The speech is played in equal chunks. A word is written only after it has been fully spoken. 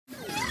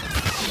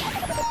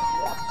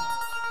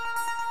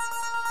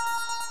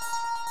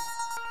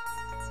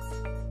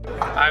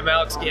I'm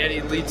Alex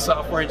Gaddy, lead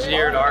software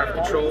engineer at RF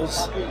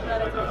Controls.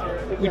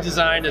 We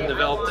designed and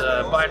developed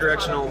a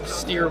bidirectional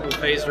steerable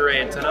phased array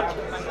antenna.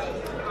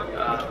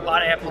 A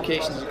lot of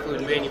applications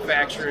include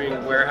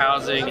manufacturing,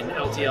 warehousing, and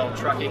LTL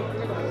trucking.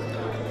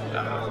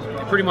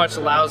 It pretty much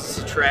allows us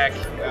to track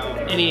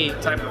any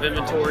type of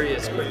inventory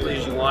as quickly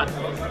as you want,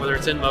 whether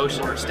it's in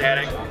motion or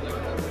static.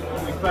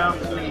 We found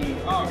the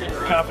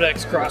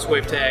Confidex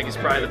crosswave tag is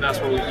probably the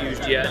best one we've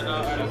used yet.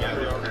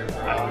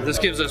 This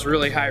gives us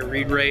really high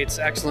read rates,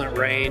 excellent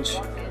range,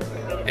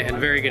 and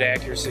very good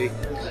accuracy.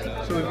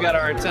 So we've got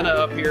our antenna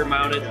up here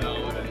mounted.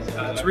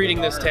 It's reading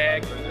this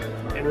tag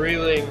and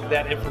relaying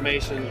that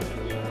information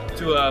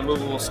to a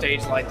movable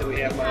stage light that we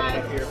have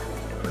mounted up here.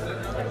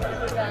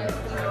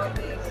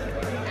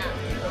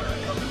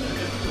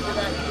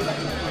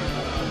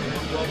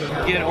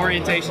 Again,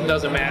 orientation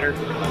doesn't matter.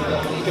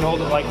 You can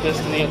hold it like this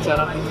to the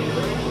antenna.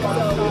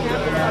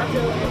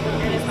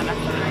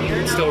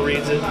 It still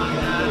reads it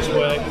this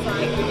way.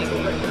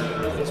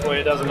 This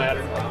way, it doesn't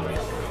matter.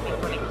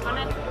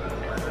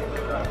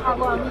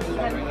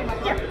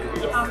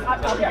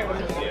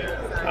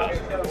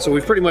 So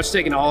we've pretty much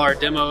taken all our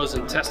demos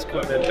and test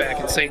equipment back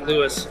in St.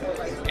 Louis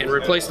and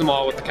replaced them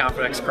all with the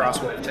Confidex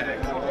crosswave tag,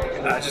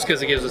 just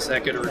because it gives us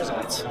that good of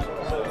results.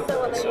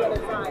 So,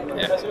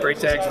 yeah, great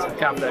tags from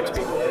Confidex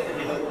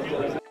people.